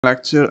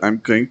Lecture I'm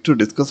going to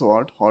discuss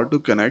about how to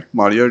connect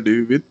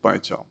mariadb with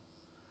PyCharm.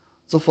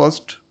 So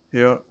first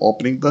here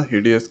opening the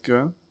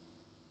HDSQL,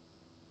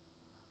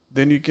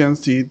 then you can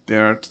see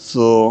that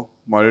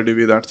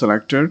mariadb that's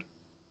selected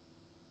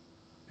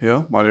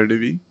here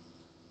mariadb.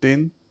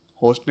 Then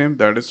hostname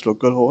that is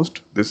localhost.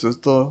 This is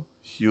the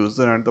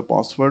user and the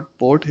password.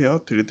 Port here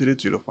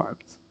 3305.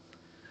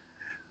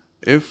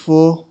 If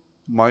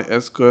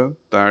MySQL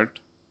that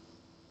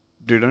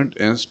didn't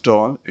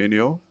install in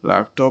your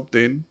laptop,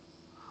 then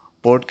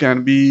port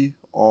can be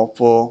of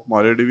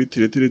mariadb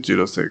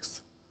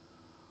 3306.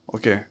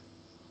 Okay.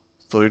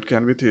 So it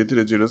can be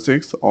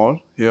 3306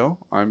 or here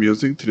I'm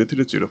using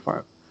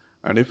 3305.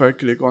 And if I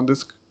click on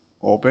this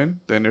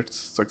open, then it's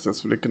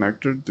successfully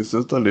connected. This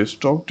is the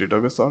list of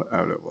database are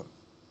available.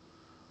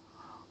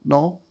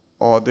 Now,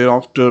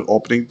 thereafter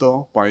opening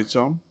the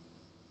PyCharm.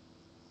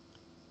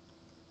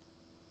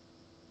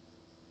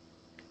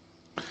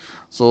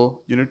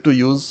 So you need to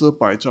use the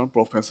PyCharm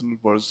professional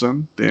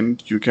version, then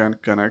you can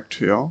connect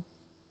here.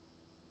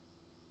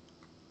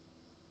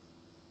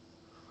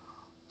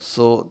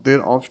 So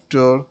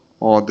thereafter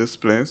this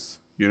place,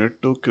 you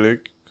need to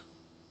click.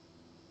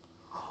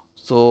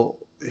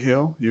 So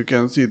here you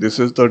can see this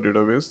is the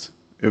database.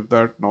 If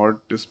that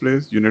not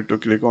displays, you need to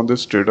click on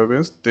this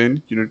database,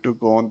 then you need to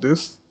go on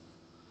this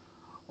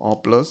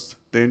plus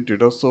then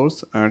data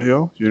source, and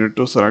here you need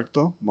to select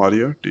the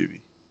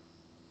mariadb.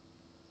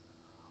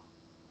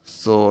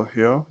 So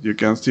here you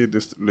can see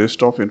this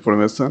list of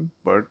information,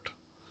 but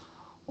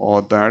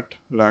that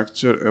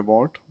lecture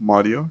about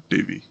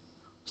mariadb.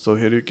 So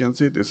here you can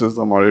see this is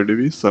the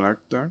mariadb,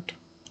 select that,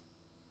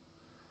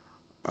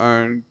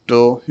 and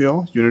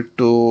here you need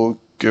to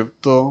give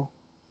the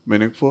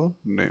meaningful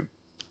name.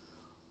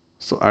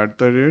 So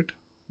 @mariadb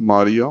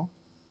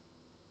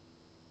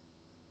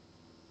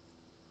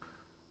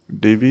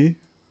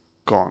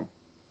con.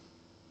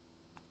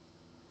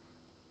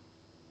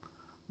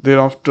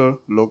 Thereafter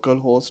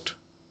localhost,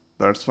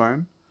 that's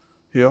fine.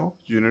 Here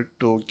you need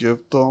to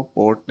give the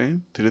port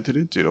name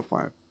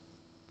 3305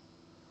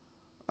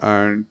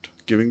 and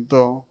giving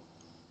the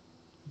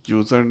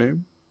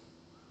username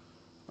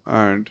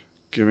and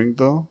giving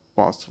the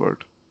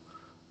password.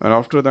 And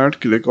after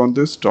that click on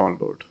this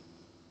download.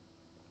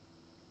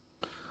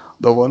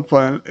 The one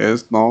file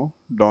is now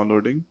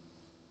downloading,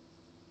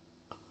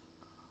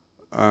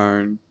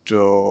 and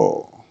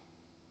the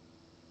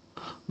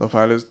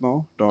file is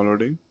now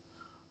downloading.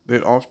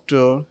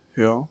 Thereafter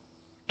here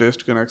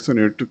test connection,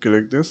 you need to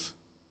click this.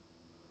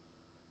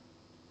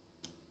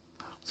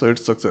 So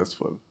it's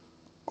successful.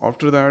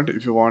 After that,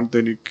 if you want,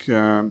 then you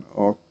can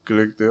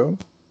click there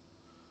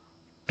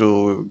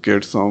to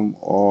get some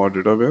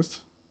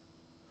database.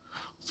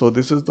 So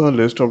this is the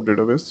list of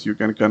database. You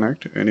can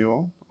connect any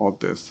one of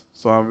this.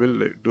 So I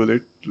will do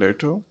it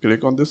later.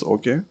 Click on this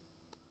OK.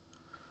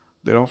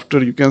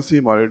 Thereafter you can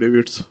see mariadb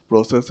it's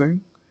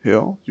processing.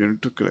 Here you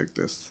need to click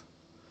this.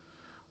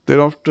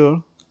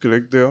 Thereafter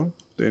click there.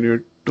 Then you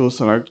need to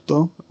select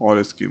the all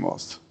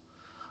schemas.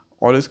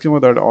 All schema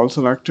that all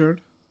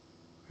selected.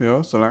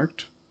 Here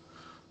select.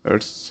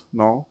 It's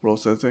now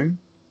processing,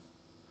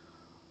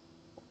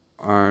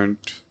 and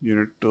you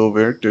need to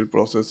wait till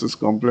process is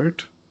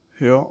complete.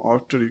 Here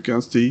after you can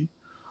see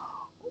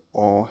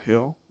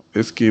here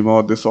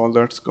schema, this all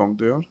that's come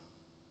there.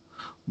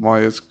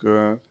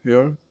 MySQL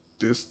here,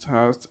 this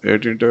has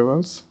 18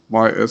 tables,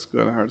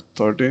 MySQL has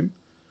 13,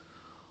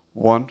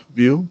 one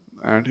view,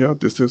 and here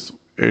this is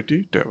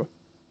 80 table,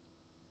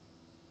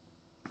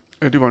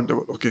 81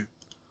 table. Okay,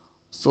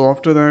 so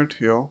after that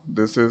here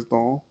this is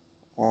now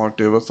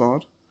tables are.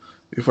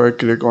 If I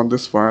click on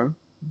this file,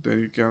 then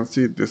you can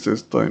see this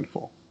is the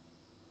info.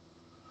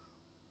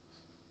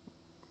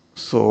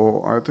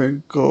 So I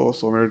think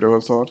so many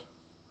tables are,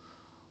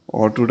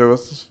 or two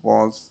tables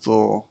was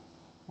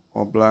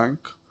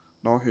blank.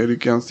 Now here you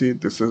can see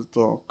this is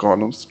the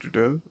columns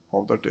detail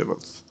of the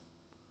tables.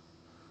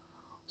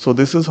 So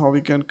this is how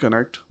we can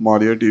connect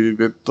mariadb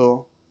with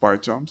the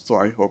PyCharm. So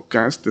I hope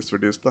guys this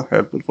video is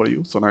helpful for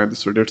you. So now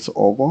this video is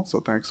over.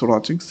 So thanks for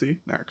watching. See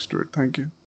you next video. Thank you.